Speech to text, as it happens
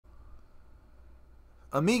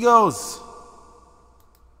Amigos,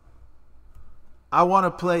 I want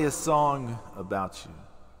to play a song about you.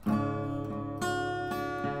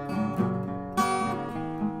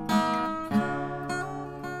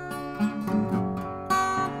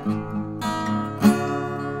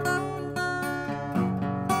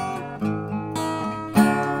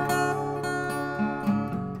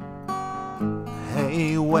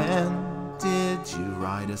 Hey, when did you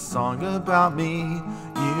write a song about me?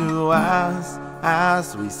 You asked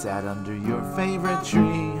as we sat under your favorite tree.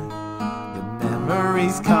 The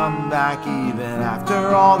memories come back even after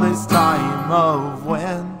all this time of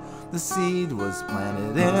when the seed was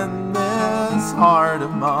planted in this heart of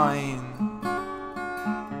mine.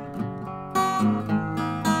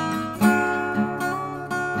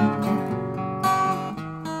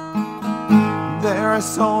 There are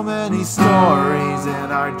so many stories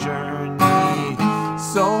in our journey,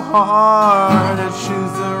 so hard to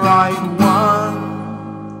choose the right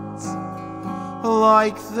ones,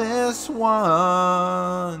 like this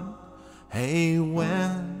one. Hey,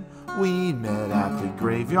 when we met at the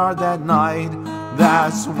graveyard that night,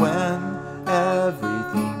 that's when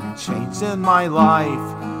everything changed in my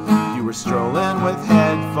life. You were strolling with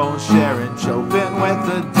headphones, sharing Chopin with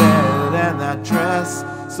the dead, and that dress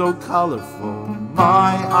so colorful,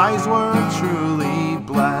 my eyes were truly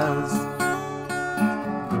blessed.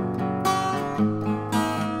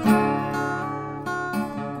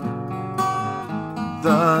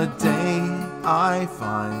 The day I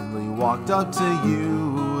finally walked up to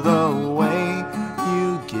you, the way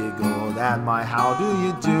you giggled at my how do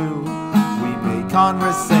you do. We made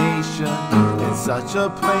conversation in such a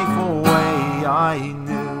playful way. I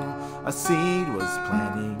knew a seed was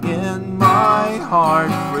planting in my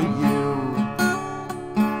heart for you.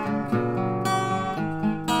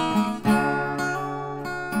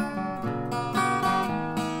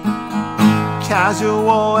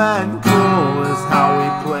 Casual and cool is how we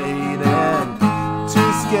played it.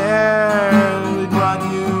 Too scared we'd run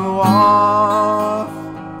you off,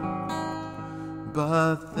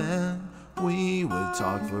 but then we would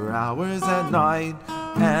talk for hours at night,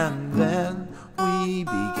 and then we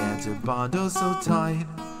began to bond oh so tight.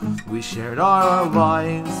 We shared our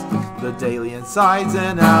lives, the daily insides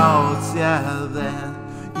and outs. Yeah, then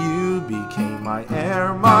you became my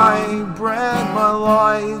air, my bread, my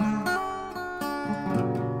light.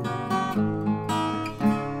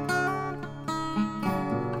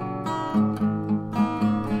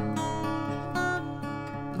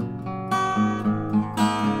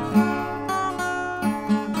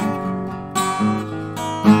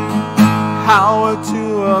 How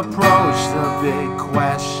to approach the big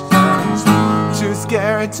questions, too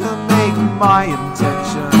scared to make my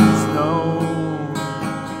intentions known.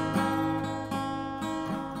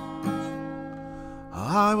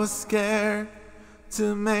 I was scared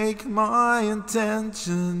to make my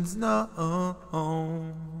intentions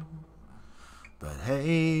known. But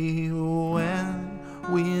hey, when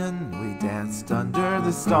we danced under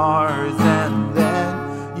the stars, and then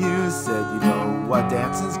you said, you know what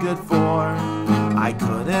dancing's good for. I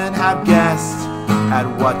couldn't have guessed at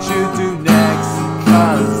what you do next,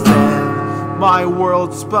 'cause then my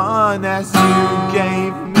world spun as you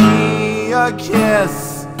gave me a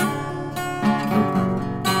kiss.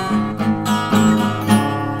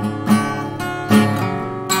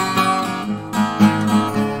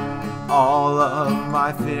 All of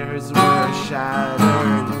my fears were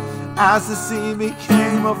shattered as the sea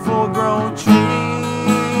became a full-grown tree.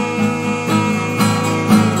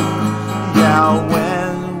 Yeah,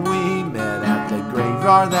 when we met at the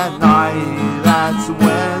graveyard that night, that's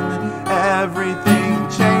when everything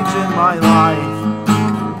changed in my life.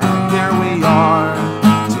 And here we are,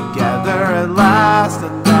 together at last,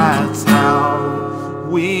 and that's how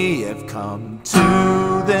we have come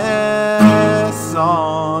to this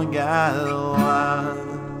song at last.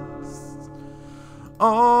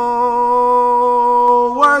 Oh,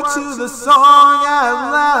 word to the song at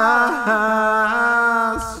last.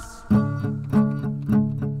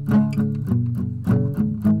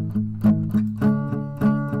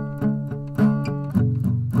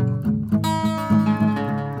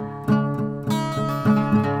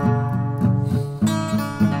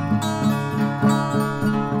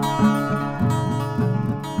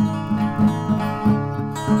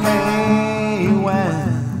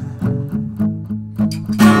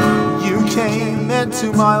 Came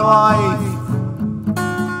into my life,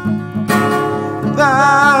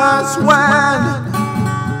 that's when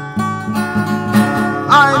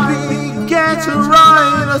I began to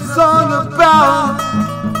write a song about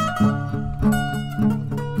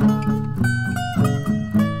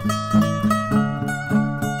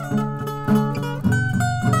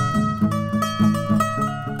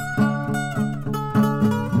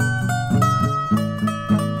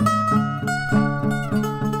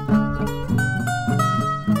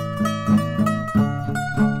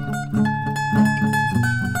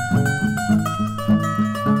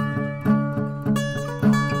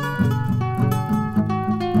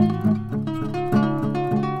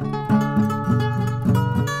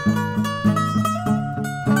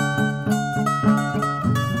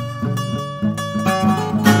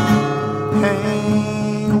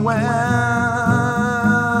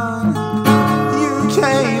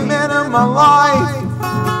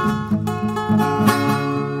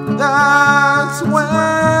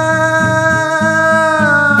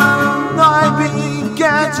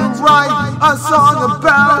song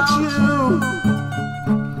about you.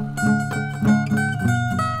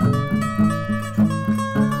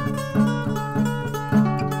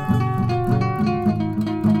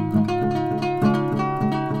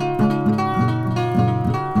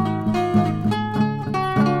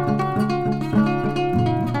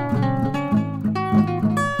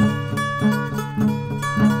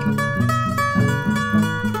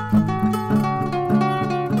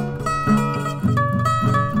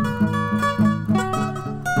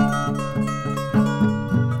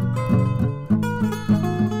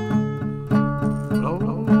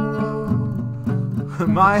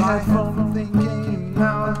 My headphone thing came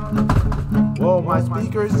out. Whoa, my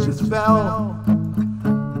speakers just fell.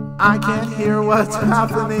 I can't hear what's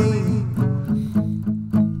happening.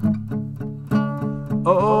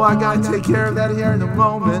 Oh, I gotta take care of that here in a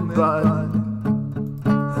moment, but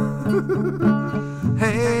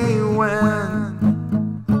hey, when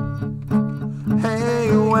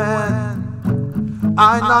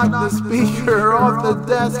I knock the speaker off the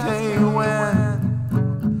desk, hey, when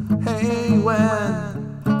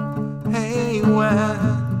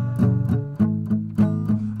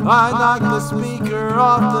I knock the speaker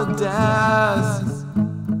off the desk,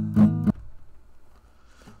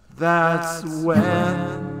 that's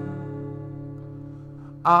when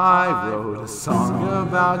I wrote a song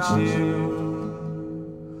about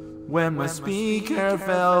you, when my speaker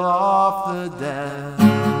fell off the desk.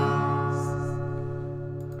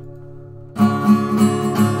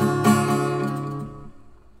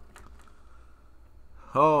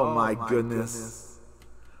 Oh my goodness.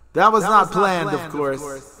 That was not planned, of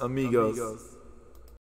course, amigos.